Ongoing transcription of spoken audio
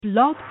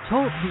Blog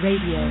Talk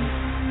Radio.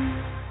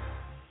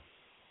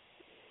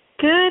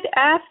 Good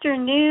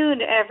afternoon,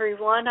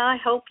 everyone. I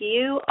hope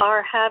you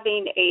are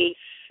having a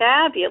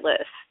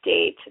fabulous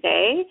day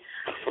today.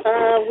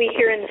 We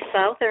here in the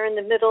South are in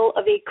the middle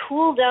of a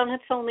cool down.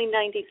 It's only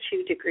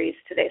 92 degrees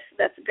today, so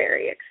that's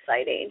very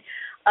exciting.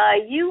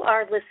 You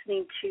are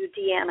listening to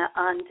Deanna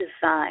on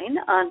Design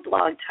on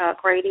Blog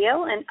Talk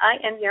Radio, and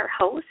I am your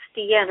host,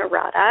 Deanna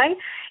Rodai,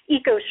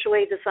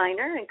 eco-shui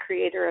designer and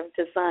creator of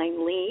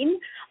Design Lean.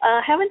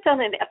 Haven't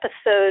done an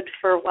episode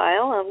for a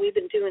while. We've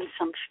been doing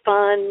some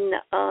fun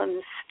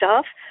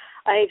stuff.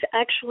 I've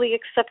actually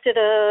accepted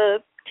a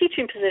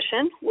teaching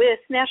position with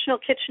National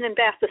Kitchen and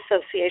Bath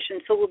Association,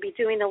 so we'll be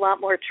doing a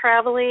lot more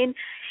traveling.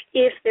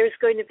 If there's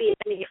going to be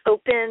any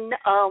open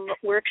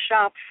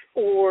workshops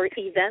or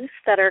events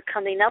that are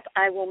coming up,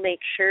 I will make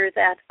sure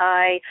that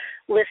I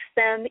list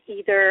them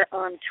either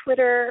on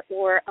Twitter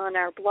or on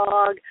our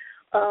blog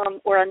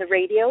or on the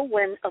radio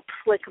when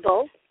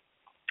applicable,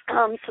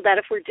 so that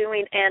if we're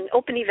doing an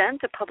open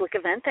event, a public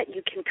event, that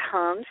you can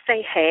come,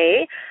 say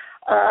hey,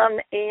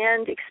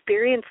 and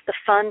experience the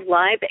fun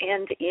live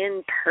and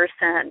in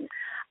person.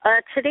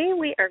 Today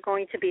we are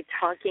going to be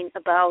talking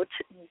about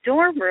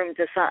dorm room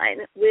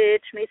design,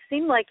 which may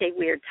seem like a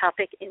weird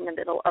topic in the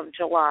middle of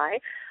July,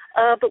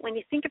 but when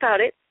you think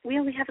about it, we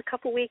only have a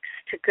couple weeks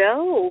to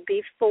go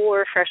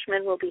before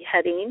freshmen will be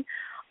heading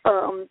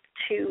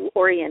to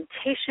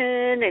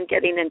orientation and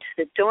getting into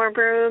the dorm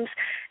rooms.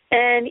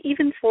 And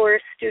even for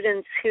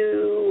students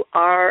who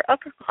are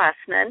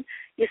upperclassmen,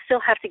 you still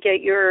have to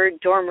get your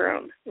dorm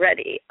room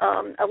ready.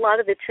 A lot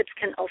of the tips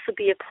can also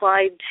be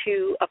applied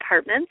to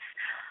apartments.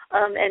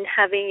 And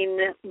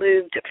having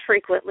moved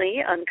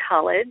frequently on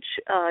college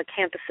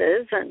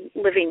campuses and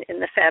living in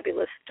the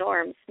fabulous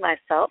dorms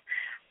myself,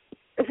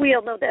 we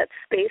all know that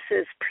space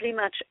is pretty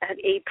much at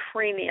a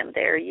premium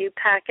there. You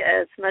pack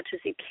as much as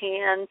you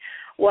can,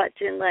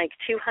 in like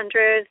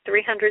 200,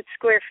 300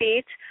 square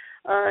feet.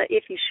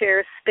 If you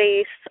share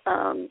space,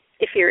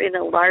 if you're in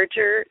a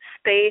larger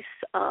space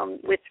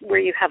where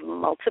you have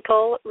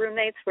multiple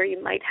roommates, where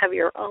you might have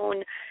your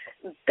own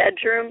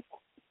bedroom,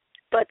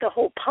 but the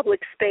whole public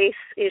space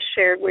is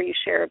shared, where you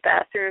share a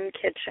bathroom,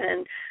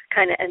 kitchen,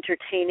 kind of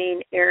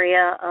entertaining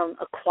area,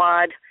 a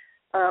quad,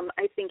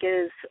 I think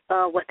is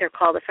what they're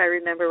called, if I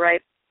remember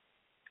right.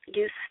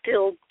 You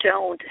still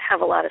don't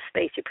have a lot of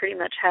space. You pretty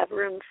much have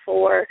room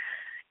for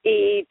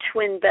a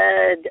twin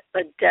bed,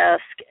 a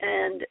desk,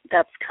 and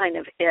that's kind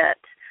of it.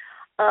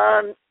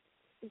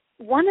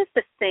 One of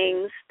the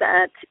things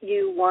that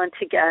you want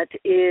to get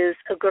is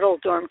a good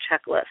old dorm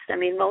checklist. I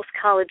mean, most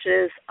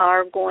colleges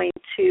are going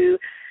to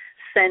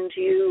send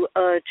you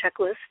a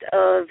checklist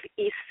of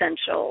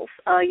essentials.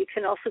 You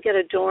can also get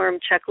a dorm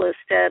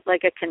checklist at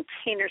like a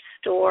Container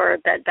Store,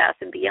 Bed Bath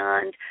 &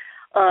 Beyond,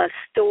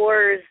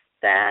 stores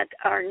that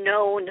are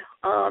known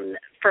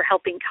for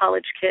helping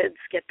college kids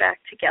get back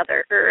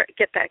together or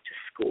get back to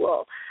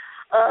school.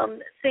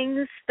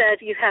 Things that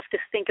you have to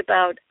think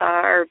about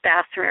are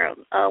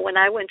bathroom. When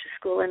I went to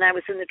school and I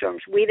was in the dorms,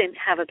 we didn't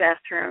have a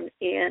bathroom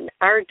in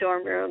our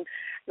dorm room.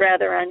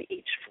 Rather, on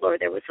each floor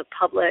there was a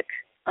public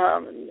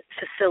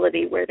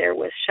facility where there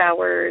was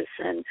showers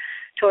and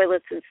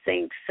toilets and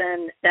sinks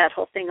and that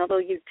whole thing, although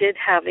you did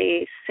have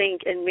a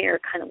sink and mirror,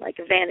 kind of like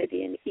a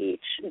vanity in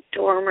each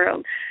dorm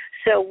room.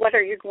 So what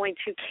are you going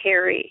to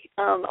carry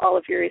all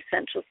of your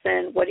essentials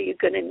in? What are you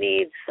going to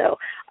need? So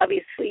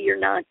obviously you're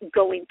not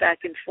going back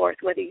and forth.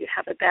 Whether you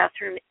have a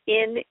bathroom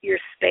in your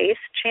space,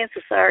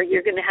 chances are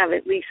you're going to have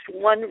at least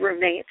one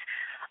roommate,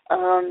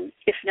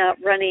 if not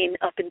running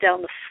up and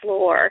down the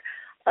floor,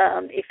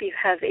 if you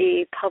have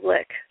a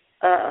public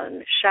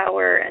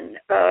shower and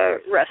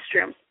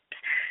restroom.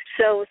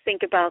 So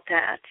think about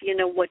that.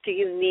 What do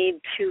you need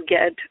to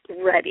get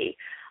ready?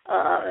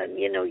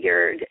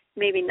 Your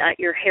maybe not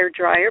your hair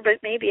dryer, but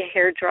maybe a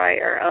hair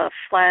dryer, a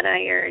flat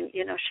iron,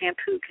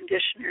 shampoo,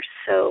 conditioner,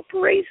 soap,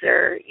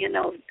 razor,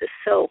 the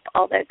soap,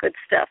 all that good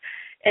stuff,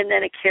 and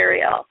then a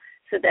carry-all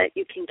so that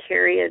you can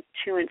carry it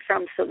to and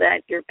from, so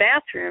that your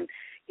bathroom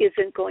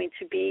isn't going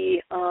to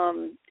be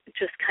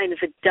just kind of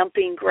a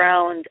dumping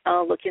ground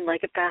looking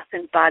like a Bath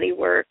and Body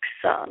Works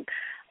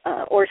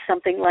or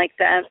something like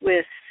that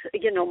with,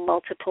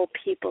 multiple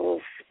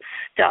people's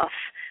stuff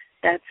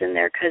that's in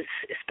there, because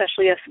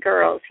especially us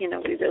girls,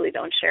 we really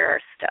don't share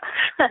our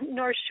stuff,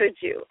 nor should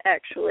you,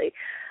 actually.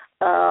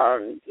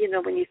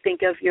 When you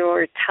think of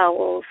your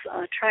towels,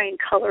 try and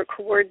color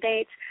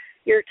coordinate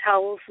your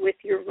towels with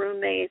your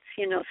roommates,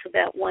 so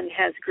that one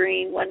has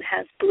green, one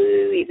has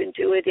blue, even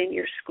do it in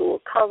your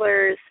school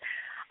colors.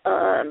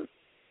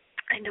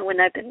 I know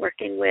when I've been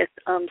working with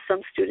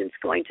some students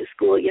going to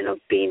school,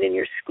 being in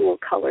your school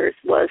colors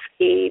was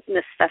a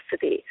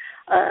necessity,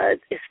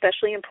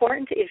 especially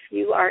important if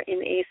you are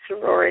in a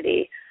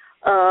sorority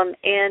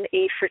and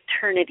a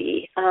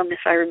fraternity, if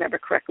I remember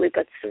correctly,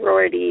 but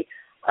sorority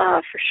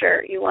for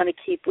sure. You want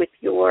to keep with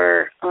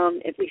your,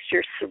 at least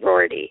your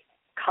sorority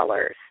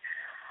colors.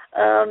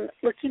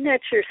 Looking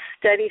at your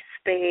study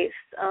space,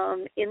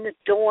 in the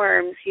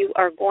dorms, you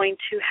are going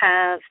to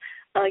have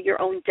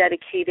your own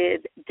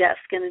dedicated desk.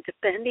 And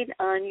depending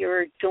on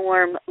your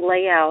dorm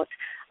layout,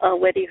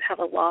 whether you have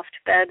a loft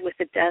bed with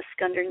a desk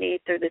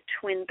underneath or the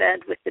twin bed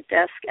with the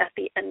desk at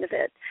the end of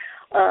it,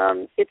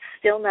 it's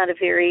still not a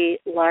very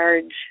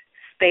large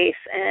space,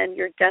 and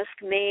your desk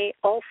may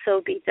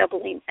also be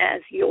doubling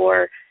as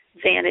your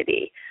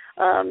vanity.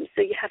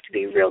 So you have to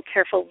be real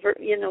careful,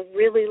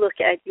 really look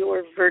at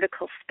your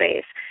vertical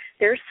space.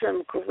 There's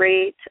some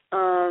great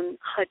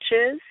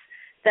hutches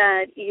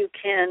that you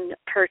can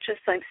purchase.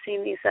 I've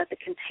seen these at the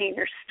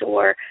Container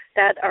Store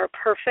that are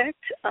perfect,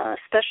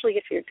 especially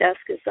if your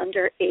desk is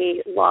under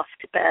a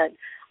loft bed.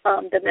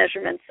 The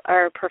measurements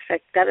are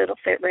perfect, that it'll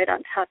fit right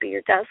on top of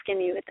your desk,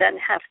 and you would then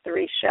have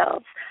 3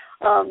 shelves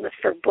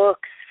for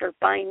books, for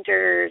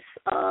binders,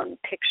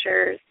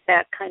 pictures,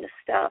 that kind of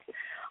stuff.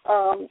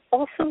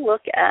 Also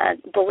look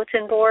at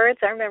bulletin boards.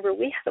 I remember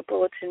we had a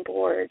bulletin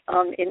board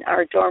in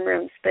our dorm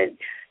rooms, but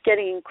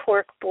getting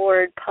cork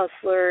board,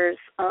 puzzlers,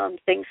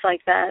 things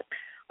like that,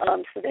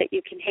 so that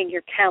you can hang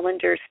your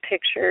calendars,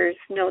 pictures,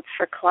 notes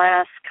for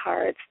class,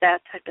 cards, that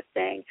type of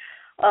thing,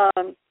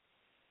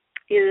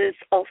 is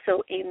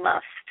also a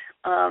must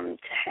to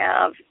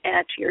have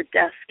at your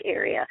desk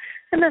area.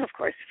 And then, of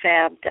course,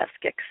 fab desk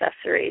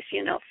accessories,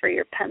 for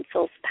your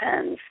pencils,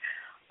 pens,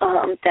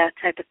 that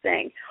type of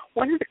thing.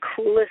 One of the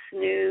coolest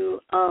new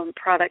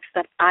products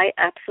that I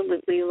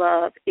absolutely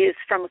love is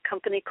from a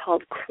company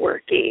called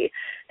Quirky,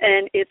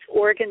 and it's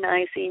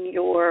organizing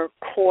your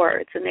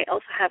cords. And they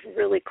also have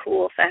really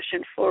cool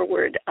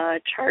fashion-forward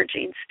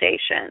charging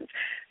stations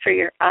for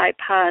your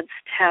iPods,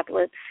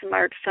 tablets,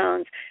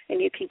 smartphones,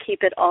 and you can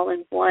keep it all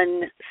in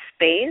one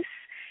space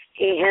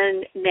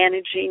and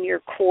managing your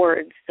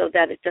cords so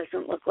that it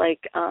doesn't look like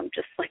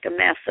just like a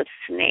mass of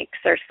snakes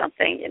or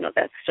something,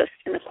 that's just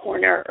in the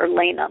corner or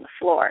laying on the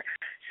floor.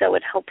 So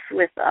it helps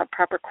with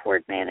proper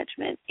cord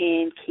management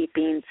in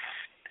keeping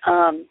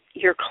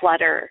your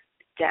clutter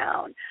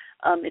down.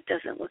 It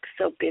doesn't look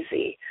so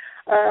busy.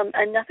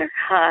 Another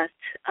hot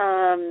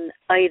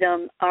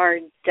item are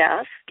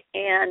desk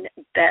and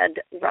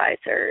bed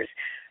risers.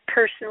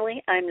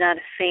 Personally, I'm not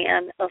a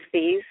fan of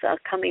these,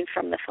 coming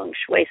from the feng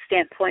shui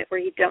standpoint where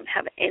you don't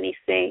have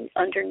anything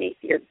underneath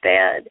your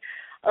bed.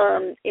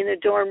 In a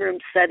dorm room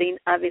setting,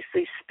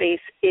 obviously space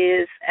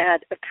is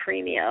at a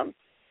premium.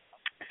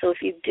 So if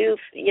you do,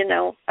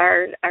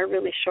 are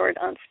really short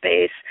on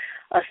space,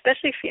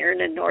 especially if you're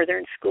in a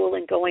northern school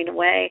and going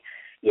away,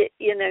 you're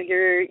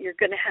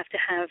going to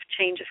have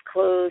change of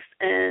clothes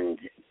and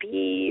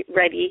be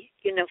ready,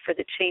 for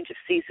the change of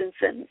seasons.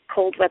 And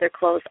cold weather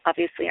clothes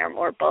obviously are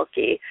more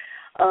bulky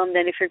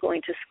than if you're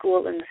going to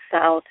school in the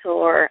south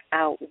or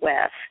out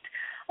west.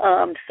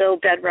 So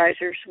bed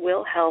risers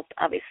will help,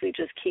 obviously,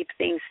 just keep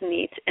things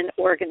neat and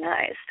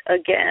organized.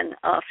 Again,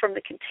 from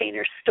the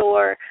Container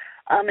Store.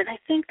 And I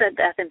think that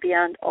Bath &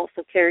 Beyond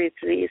also carries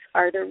these,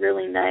 are the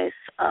really nice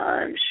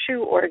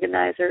shoe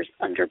organizers,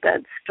 under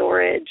bed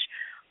storage,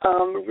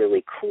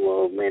 really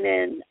cool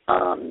linen,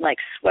 like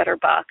sweater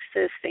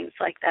boxes, things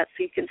like that,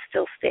 so you can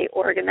still stay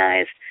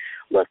organized,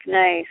 look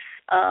nice.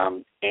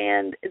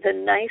 And the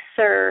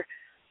nicer,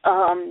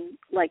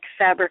 like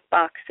fabric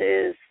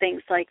boxes,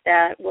 things like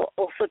that, will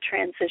also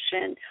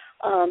transition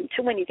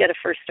to when you get a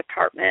first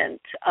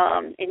apartment,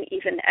 and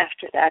even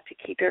after that, to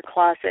keep your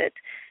closet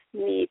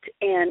neat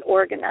and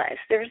organized.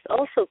 There's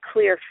also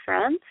clear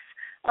fronts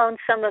on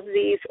some of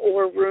these,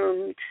 or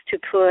rooms to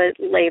put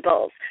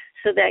labels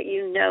so that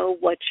you know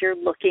what you're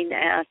looking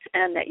at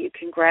and that you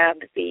can grab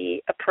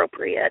the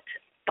appropriate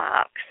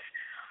box.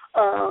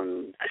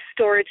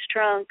 Storage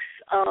trunks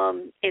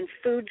and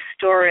food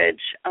storage.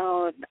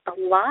 A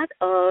lot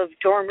of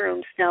dorm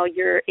rooms now,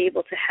 you're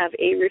able to have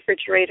a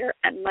refrigerator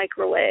and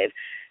microwave,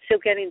 so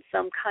getting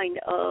some kind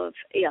of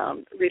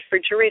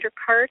refrigerator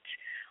cart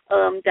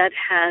that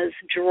has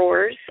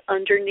drawers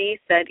underneath,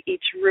 that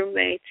each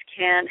roommate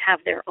can have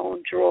their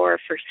own drawer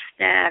for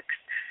snacks,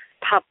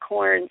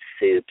 popcorn,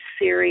 soup,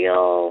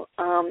 cereal,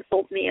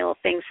 oatmeal,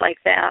 things like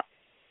that.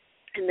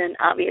 And then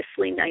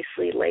obviously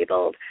nicely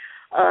labeled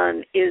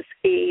is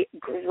a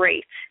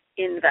great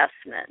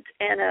investment.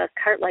 And a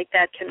cart like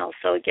that can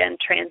also, again,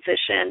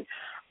 transition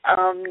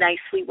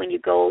nicely when you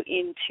go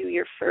into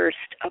your first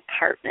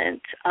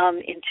apartment,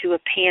 into a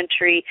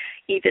pantry,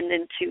 even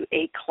into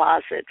a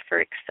closet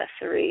for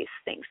accessories,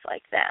 things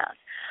like that.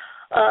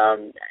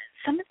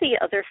 Some of the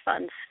other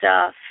fun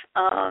stuff,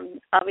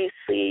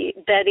 obviously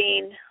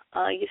bedding,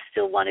 you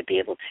still want to be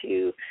able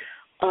to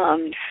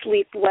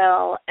sleep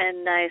well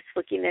and nice,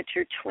 looking at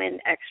your twin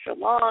extra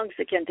longs,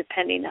 again,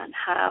 depending on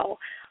how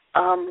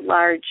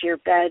large your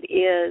bed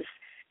is,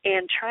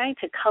 and trying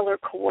to color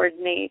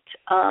coordinate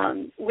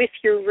with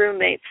your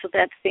roommate so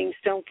that things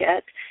don't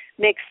get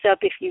mixed up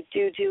if you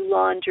do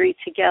laundry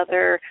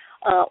together,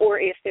 or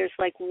if there's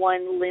like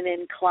one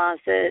linen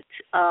closet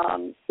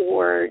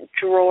or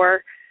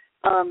drawer,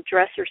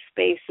 dresser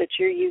space that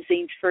you're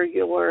using for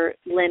your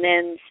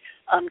linens.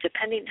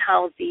 Depending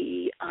how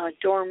the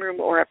dorm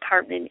room or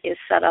apartment is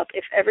set up,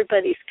 if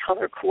everybody's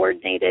color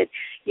coordinated,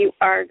 you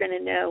are going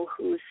to know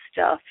whose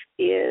stuff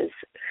is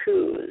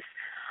whose.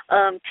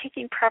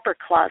 taking proper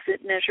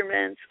closet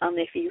measurements.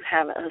 If you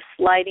have a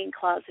sliding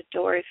closet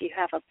door, if you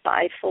have a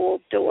bifold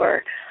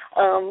door,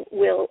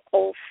 will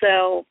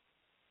also,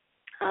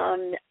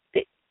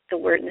 the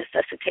word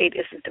necessitate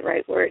isn't the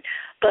right word,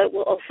 but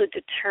will also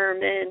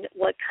determine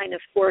what kind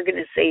of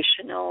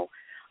organizational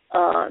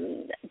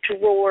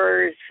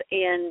drawers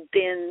and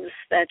bins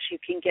that you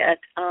can get,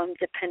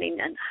 depending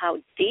on how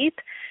deep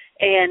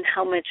and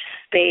how much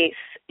space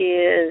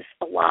is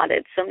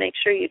allotted. So make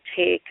sure you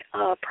take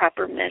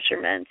proper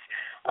measurements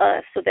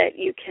so that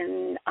you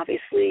can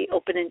obviously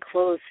open and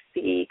close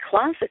the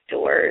closet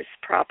doors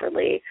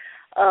properly,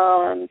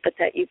 but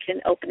that you can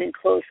open and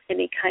close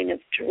any kind of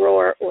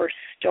drawer or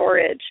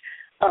storage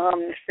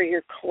for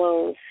your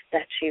clothes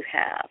that you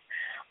have.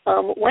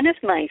 One of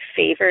my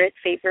favorite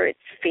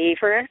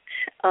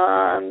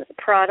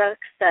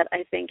products that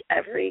I think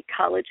every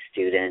college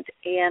student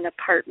and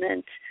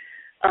apartment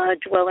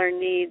dweller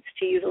needs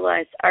to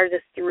utilize are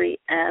the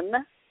 3M,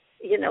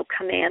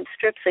 command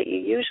strips that you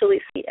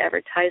usually see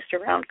advertised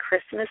around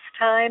Christmas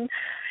time.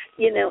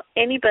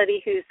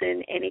 Anybody who's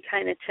in any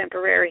kind of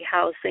temporary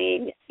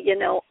housing,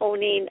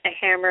 owning a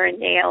hammer and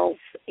nails,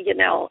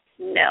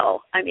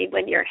 no. I mean,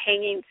 when you're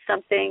hanging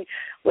something,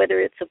 whether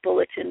it's a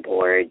bulletin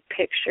board,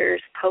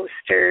 pictures,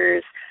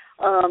 posters,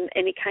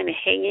 any kind of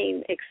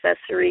hanging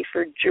accessory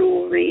for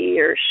jewelry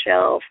or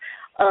shelf,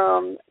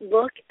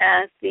 look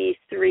at the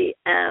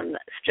 3M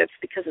strips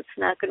because it's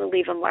not going to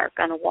leave a mark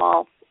on a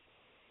wall.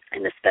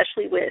 And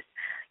especially with,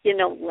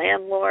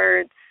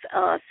 landlords,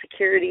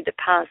 security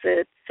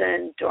deposits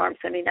and dorms.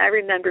 I mean, I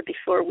remember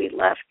before we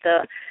left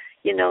the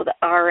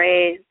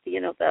RA,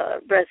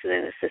 the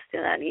resident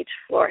assistant on each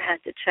floor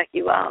had to check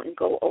you out and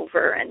go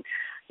over and,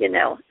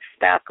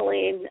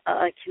 spackling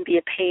can be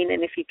a pain,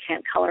 and if you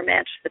can't color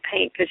match the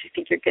paint because you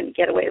think you're going to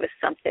get away with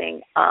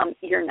something,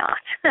 you're not.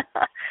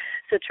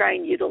 So try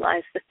and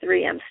utilize the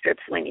 3M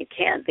strips when you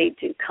can. They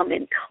do come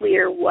in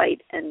clear,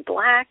 white, and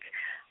black,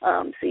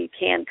 so you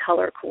can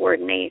color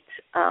coordinate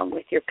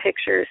with your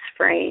pictures,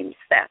 frames,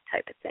 that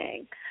type of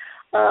thing.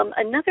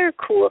 Another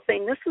cool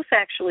thing, this was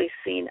actually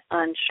seen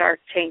on Shark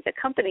Tank. The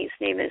company's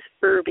name is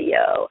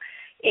Urbio,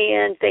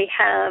 and they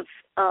have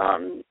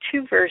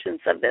two versions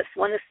of this.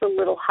 One is the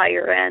little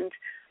higher end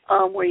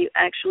where you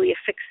actually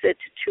affix it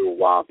to a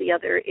wall. The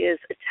other is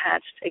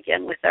attached,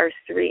 again, with our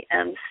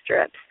 3M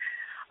strips.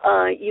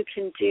 You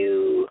can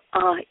do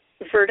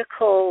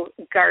vertical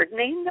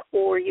gardening,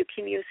 or you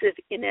can use it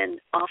in an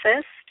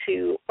office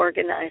to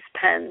organize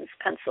pens,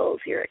 pencils,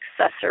 your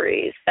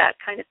accessories, that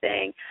kind of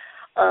thing,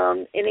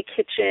 in a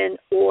kitchen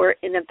or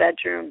in a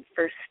bedroom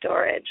for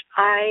storage.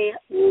 I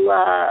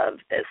love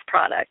this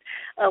product.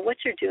 What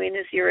you're doing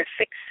is you're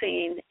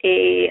affixing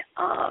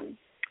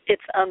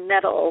it's a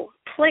metal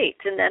plate,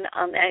 and then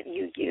on that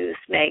you use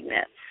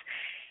magnets.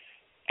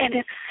 And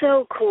it's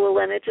so cool,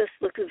 and it just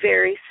looks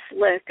very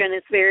slick, and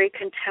it's very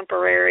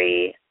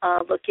contemporary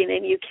looking,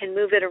 and you can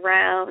move it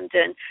around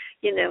and,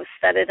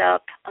 set it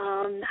up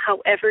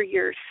however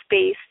your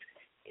space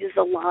is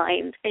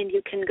aligned, and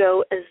you can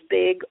go as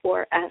big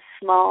or as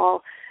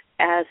small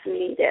as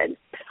needed.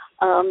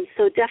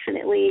 So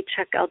definitely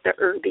check out the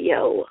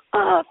Urbio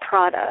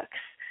products.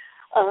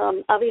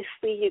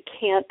 Obviously, you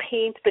can't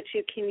paint, but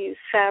you can use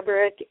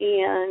fabric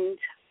and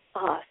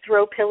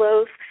throw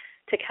pillows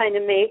to kind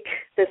of make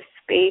the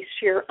space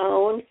your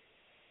own.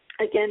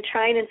 Again,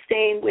 trying and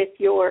staying with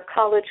your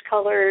college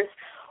colors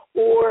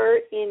or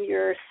in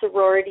your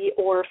sorority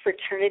or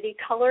fraternity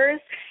colors,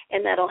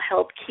 and that'll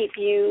help keep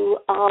you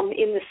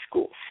in the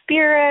school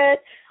spirit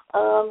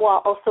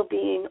while also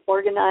being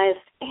organized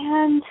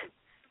and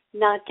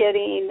not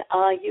getting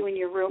you and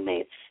your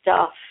roommate's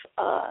stuff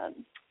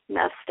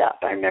messed up.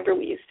 I remember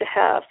we used to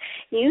have,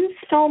 you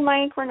stole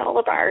my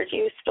granola bars,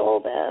 you stole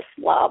this,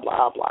 blah,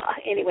 blah, blah.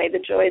 Anyway, the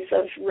joys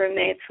of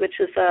roommates, which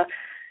is a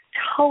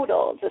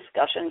total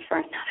discussion for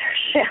another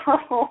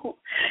show.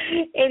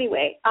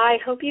 Anyway, I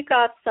hope you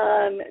got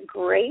some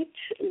great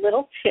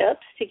little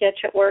tips to get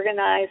you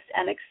organized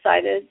and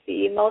excited.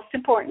 The most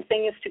important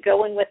thing is to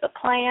go in with a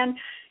plan,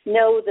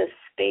 know the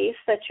space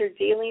that you're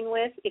dealing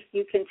with. If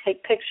you can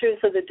take pictures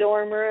of the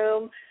dorm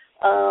room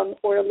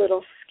or a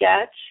little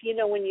sketch,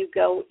 when you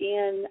go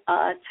in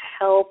to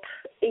help,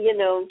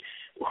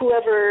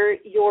 whoever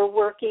you're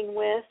working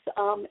with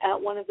at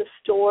one of the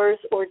stores,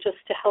 or just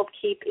to help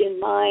keep in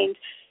mind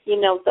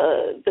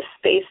the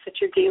space that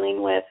you're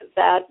dealing with,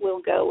 that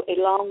will go a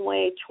long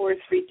way towards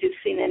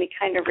reducing any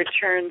kind of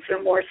returns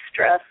or more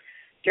stress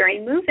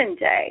during move-in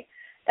day.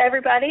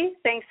 Everybody,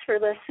 thanks for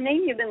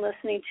listening. You've been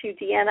listening to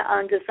Deanna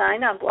on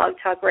Design on Blog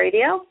Talk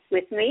Radio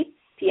with me,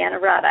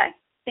 Deanna Rada.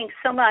 Thanks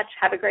so much.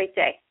 Have a great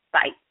day.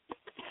 Bye.